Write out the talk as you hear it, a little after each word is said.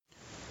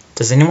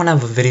Does anyone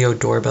have a video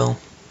doorbell?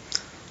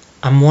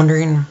 I'm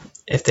wondering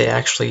if they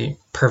actually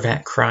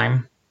prevent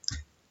crime.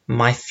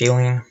 My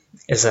feeling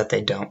is that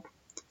they don't.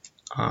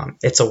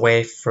 It's a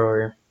way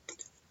for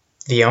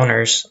the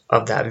owners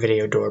of that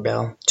video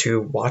doorbell to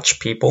watch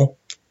people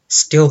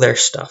steal their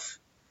stuff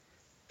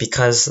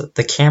because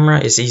the camera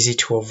is easy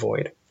to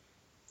avoid.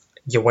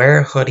 You wear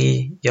a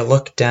hoodie, you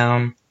look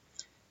down,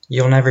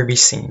 you'll never be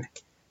seen.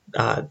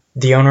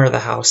 The owner of the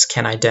house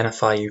can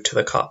identify you to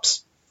the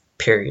cops,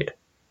 period,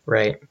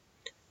 right?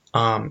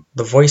 The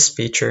voice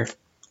feature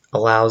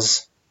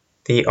allows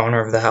the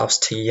owner of the house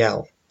to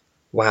yell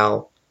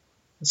while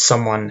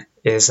someone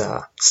is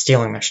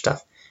stealing their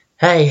stuff.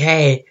 Hey,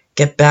 hey,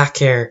 get back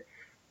here,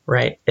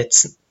 right?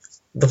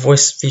 The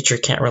voice feature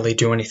can't really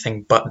do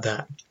anything but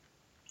that.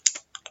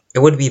 It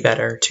would be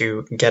better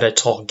to get a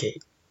tall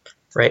gate,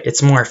 right?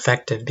 It's more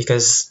effective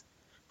because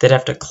they'd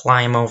have to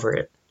climb over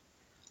it.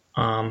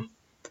 And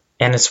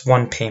it's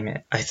one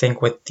payment. I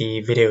think with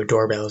the video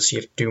doorbells, you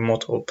have to do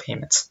multiple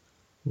payments.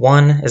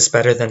 One is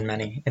better than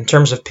many in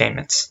terms of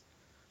payments.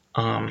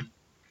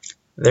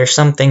 There's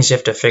some things you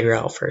have to figure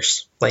out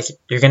first. Like,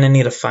 you're going to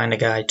need to find a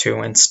guy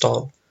to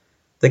install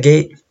the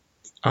gate,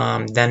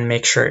 then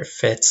make sure it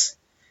fits.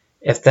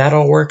 If that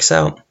all works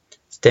out,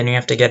 then you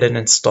have to get it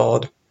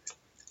installed,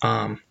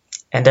 and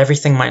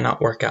everything might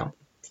not work out.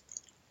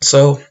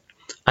 So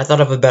I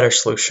thought of a better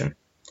solution.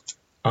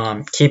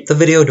 Keep the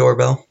video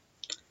doorbell,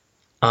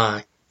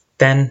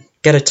 then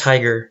get a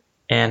tiger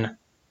and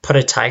put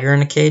a tiger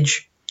in a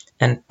cage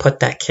and put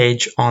that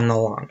cage on the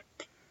lawn,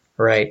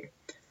 right?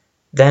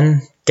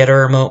 Then get a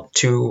remote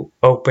to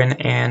open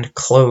and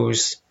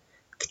close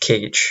the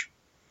cage.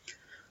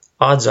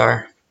 Odds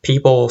are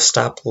people will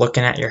stop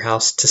looking at your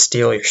house to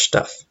steal your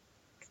stuff.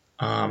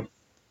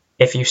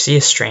 If you see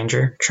a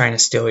stranger trying to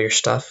steal your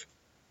stuff,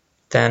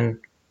 then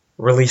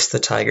release the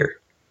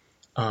tiger.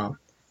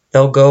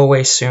 They'll go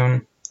away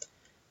soon,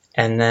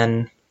 and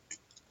then,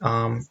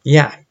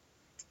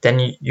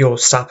 then you'll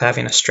stop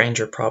having a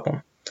stranger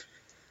problem.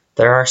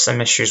 There are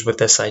some issues with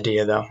this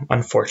idea, though,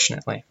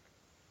 unfortunately.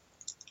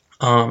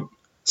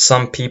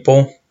 Some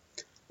people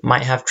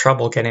might have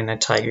trouble getting a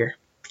tiger.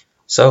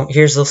 So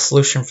here's the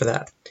solution for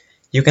that.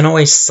 You can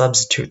always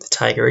substitute the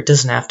tiger. It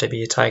doesn't have to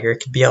be a tiger.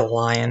 It could be a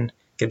lion,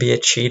 it could be a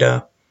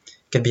cheetah,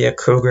 it could be a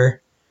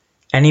cougar.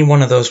 Any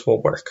one of those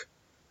will work,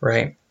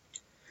 right?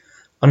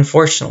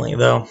 Unfortunately,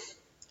 though,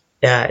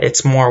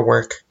 it's more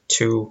work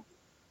to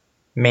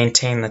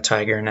maintain the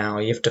tiger now.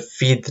 You have to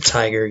feed the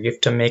tiger. You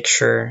have to make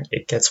sure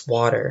it gets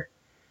water.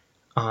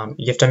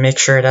 You have to make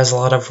sure it has a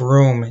lot of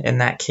room in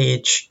that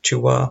cage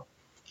to,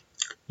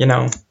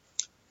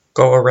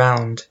 go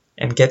around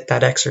and get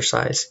that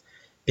exercise.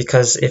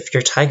 Because if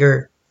your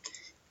tiger,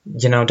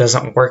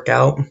 doesn't work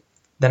out,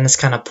 then it's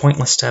kind of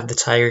pointless to have the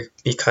tiger,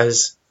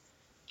 because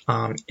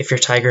if your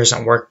tiger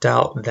isn't worked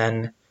out,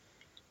 then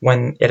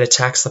when it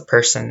attacks the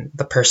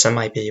person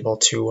might be able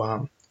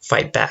to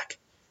fight back.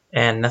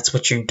 And that's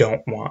what you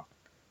don't want,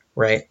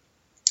 right?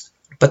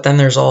 But then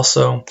there's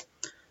also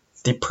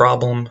the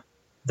problem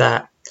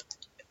that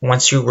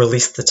once you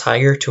release the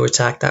tiger to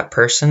attack that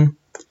person,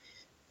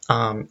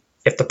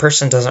 if the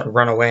person doesn't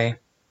run away,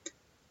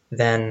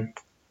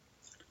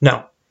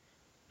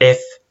 if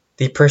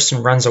the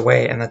person runs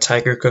away and the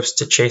tiger goes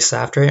to chase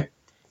after it,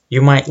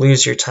 you might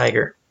lose your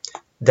tiger.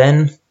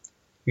 Then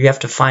you have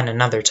to find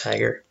another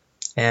tiger,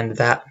 and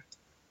that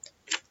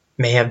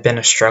may have been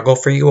a struggle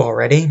for you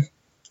already.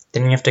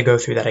 Then you have to go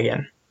through that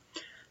again.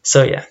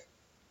 So yeah,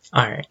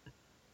 alright.